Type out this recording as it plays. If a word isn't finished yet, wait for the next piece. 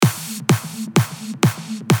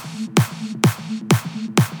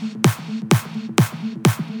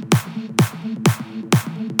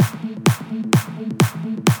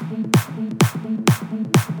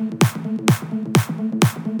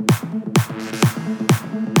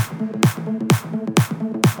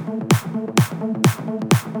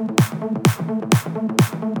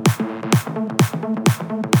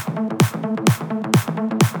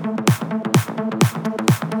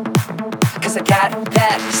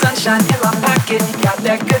sunshine in my pocket, got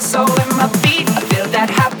that good soul in my feet. I feel that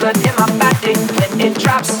hot blood in my body when it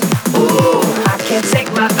drops. Ooh, I can't take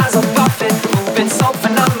my eyes off it, moving so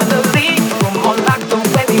phenomenally. Boom on lock the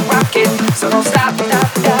way we rock it, so don't stop, stop,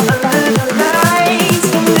 stop. Under the lights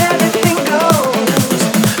and everything goes.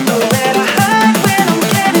 Nowhere to hide when I'm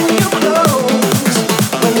getting you close.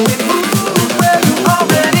 When we move, well you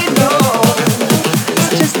already know.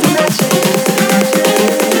 It's just imagine.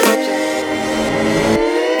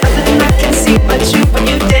 Nothing I can see but you when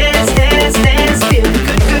you dance, dance, dance. Feel the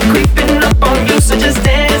good, good creeping up on you, so just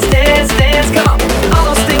dance, dance, dance. Come on, all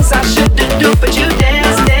those things I shouldn't do, but you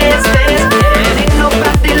dance, dance, dance. And ain't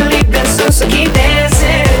nobody leaving soon, so keep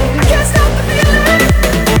dancing. I can't stop the feeling,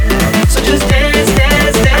 so just dance,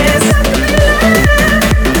 dance, dance.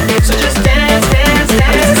 So just dance, dance,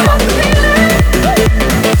 dance. Come on,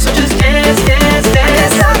 so just dance, dance, dance. I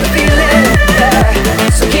can't stop the feeling, yeah.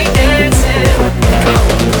 So keep dancing. Come on.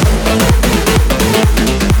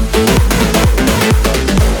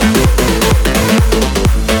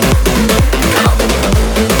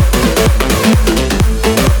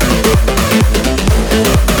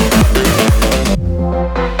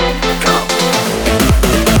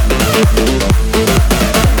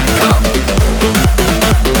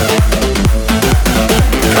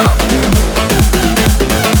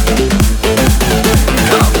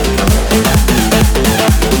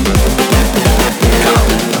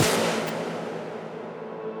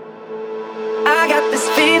 I got this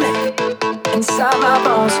feeling inside my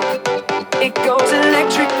bones. It goes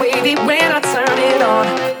electric wavy when I turn it on.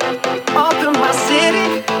 All through my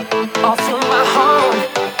city, all through my home.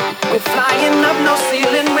 We're flying up no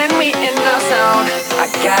ceiling when we in our zone. I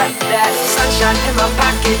got that sunshine in my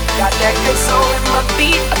pocket, got that good soul in my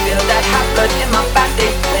feet. I feel that hot blood in my body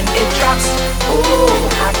when it drops. Ooh,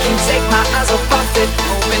 I can't take my eyes off it,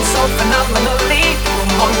 moving so phenomenally. Boom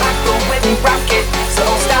on like the way we rock it, so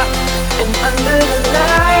don't stop. And under the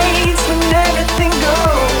lights when everything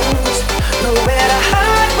goes, nowhere to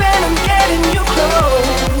hide when I'm getting you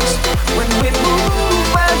close. When we move,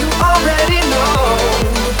 well you already know.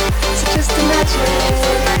 So just imagine.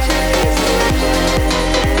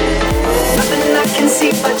 Nothing I can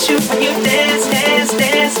see but you when you dance, dance,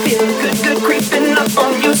 dance. Feel good, good creeping up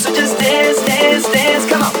on you, so just dance, dance, dance.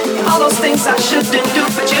 Come on, all those things I shouldn't do,